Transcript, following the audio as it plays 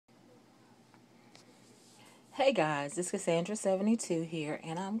Hey guys, it's Cassandra72 here,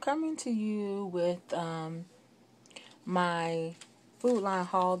 and I'm coming to you with my Food Line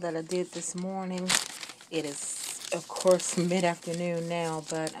haul that I did this morning. It is, of course, mid-afternoon now,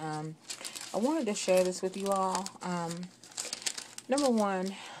 but I wanted to share this with you all. Number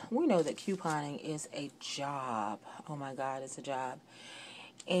one, we know that couponing is a job. Oh my God, it's a job.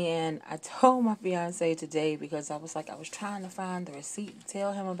 And I told my fiance today because I was trying to find the receipt to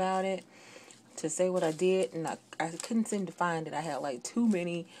tell him about it, to say what I did, and I couldn't seem to find it. I had like too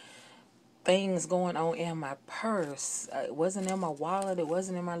many things going on in my purse. It wasn't in my wallet. It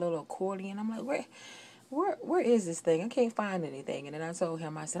wasn't in my little accordion. I'm like, where is this thing? I can't find anything. And then I told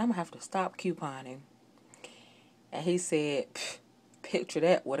him, I said, I'm gonna have to stop couponing. And he said, picture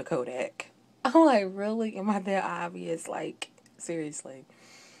that with a Kodak. I'm like, really? Am I that obvious? Like, seriously.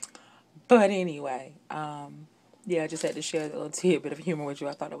 But anyway, yeah, I just had to share that little tidbit of humor with you.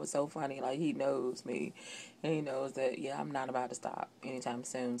 I thought it was so funny. Like, he knows me, and he knows that, yeah, I'm not about to stop anytime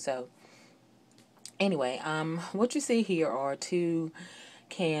soon. So, anyway, what you see here are two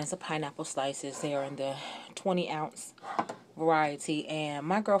cans of pineapple slices. They are in the 20-ounce variety, and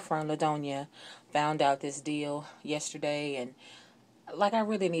my girlfriend, LaDonia, found out this deal yesterday, and, like, I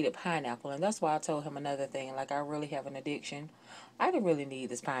really needed pineapple, and that's why I told him another thing. Like, I really have an addiction. I didn't really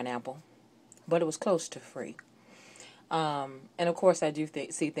need this pineapple, but it was close to free. And of course, I do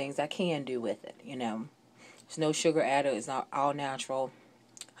see things I can do with it. There's no sugar added. It's not all natural,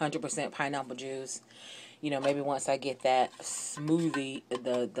 100% pineapple juice. Maybe once I get that smoothie,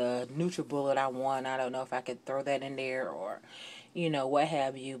 the NutriBullet I want, I don't know if I could throw that in there or, what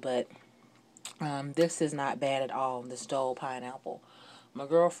have you. But this is not bad at all. This Dole pineapple. My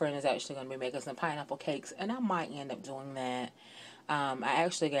girlfriend is actually going to be making some pineapple cakes, and I might end up doing that. I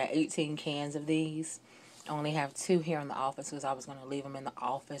actually got 18 cans of these. I only have two here in the office because I was going to leave them in the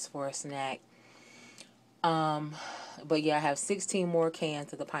office for a snack. But yeah, I have 16 more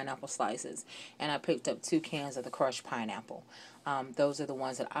cans of the pineapple slices, and I picked up 2 cans of the crushed pineapple. Those are the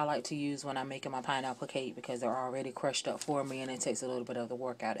ones that I like to use when I'm making my pineapple cake because they're already crushed up for me, and it takes a little bit of the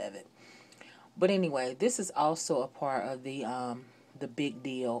work out of it. But anyway, this is also a part of the big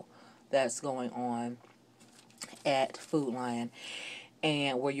deal that's going on at Food Lion,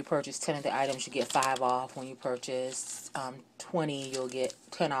 and where you purchase 10 of the items, you get 5 off. When you purchase 20, you'll get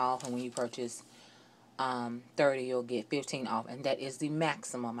 10 off, and when you purchase 30, you'll get 15 off, and that is the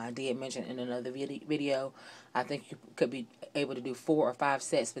maximum. I did mention in another video, I think you could be able to do 4 or 5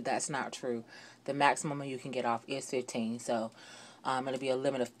 sets, but that's not true. The maximum you can get off is 15, so it'll be a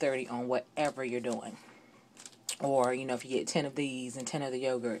limit of 30 on whatever you're doing. Or, if you get 10 of these and 10 of the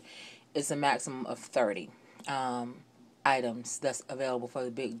yogurt, it's a maximum of 30 items that's available for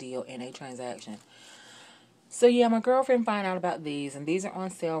the big deal in a transaction. So yeah, my girlfriend found out about these, and these are on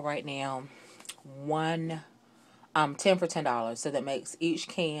sale right now. 10 for $10. So that makes each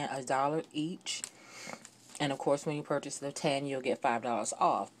can $1 each. And of course, when you purchase the 10, you'll get $5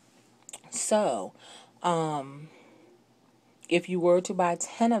 off. So, if you were to buy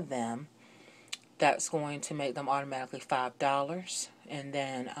 10 of them, that's going to make them automatically $5. And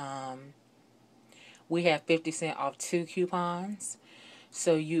then we have 50% off 2 coupons.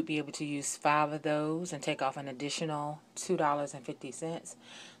 So you'd be able to use 5 of those and take off an additional $2.50.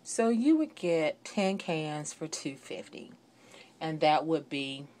 So you would get 10 cans for $2.50. And that would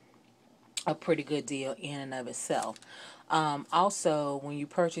be a pretty good deal in and of itself. Also, when you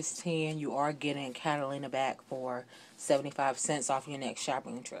purchase 10, you are getting Catalina back for 75 cents off your next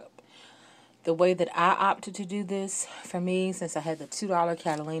shopping trip. The way that I opted to do this, for me, since I had the $2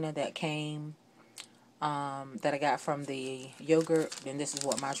 Catalina that came, that I got from the yogurt, then this is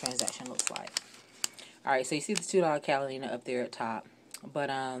what my transaction looks like. Alright, so you see the $2 Catalina up there at top.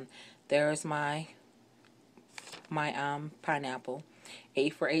 But there's my pineapple.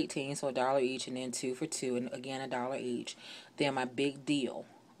 8 for 18, so $1 each, and then 2 for 2, and again $1 each. Then my big deal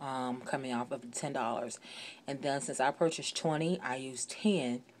coming off of the $10. And then since I purchased 20, I used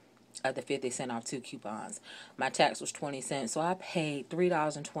 10 of the 50% off 2 coupons. My tax was 20 cents, so I paid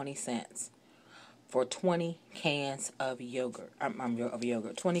 $3.20 for 20 cans of yogurt.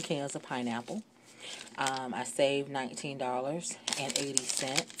 20 cans of pineapple. I saved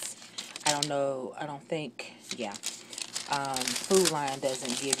 $19.80. I don't know. I don't think. Yeah. Food Line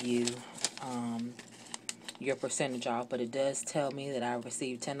doesn't give you your percentage off, but it does tell me that I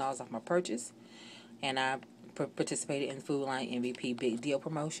received $10 off my purchase, and I participated in Food Line MVP Big Deal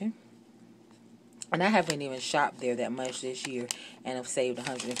promotion. And I haven't even shopped there that much this year, and have saved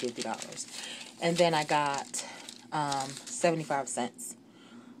 $150. And then I got 75 cents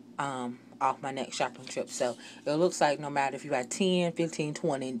off my next shopping trip. So it looks like no matter if you had 10, 15,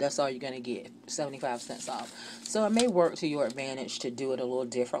 20, that's all you're going to get, 75 cents off. So it may work to your advantage to do it a little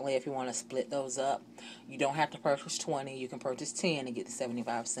differently if you want to split those up. You don't have to purchase 20. You can purchase 10 and get the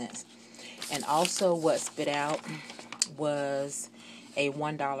 75 cents. And also what spit out was a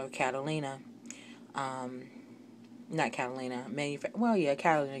 $1 Catalina, not Catalina,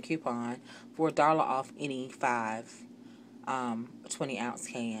 Catalina coupon for $1 off any 5 20-ounce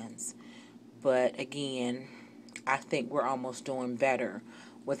cans. But again, I think we're almost doing better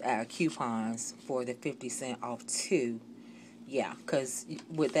with our coupons for the 50 cent off too. Yeah, because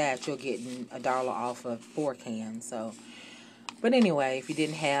with that you're getting $1 off of 4 cans. So, but anyway, if you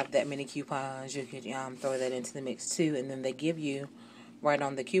didn't have that many coupons, you could throw that into the mix too. And then they give you right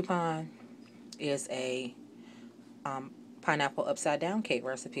on the coupon is a pineapple upside down cake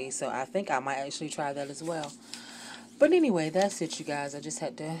recipe. So I think I might actually try that as well. But anyway, that's it, you guys. I just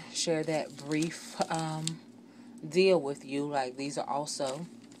had to share that brief deal with you. Like, these are also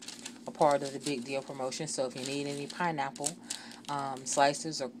a part of the big deal promotion. So if you need any pineapple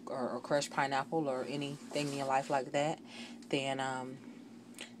slices or crushed pineapple or anything in your life like that, then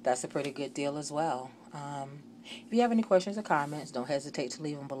that's a pretty good deal as well. If you have any questions or comments, don't hesitate to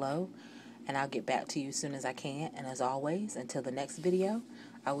leave them below, and I'll get back to you as soon as I can. And as always, until the next video,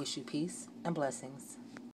 I wish you peace and blessings.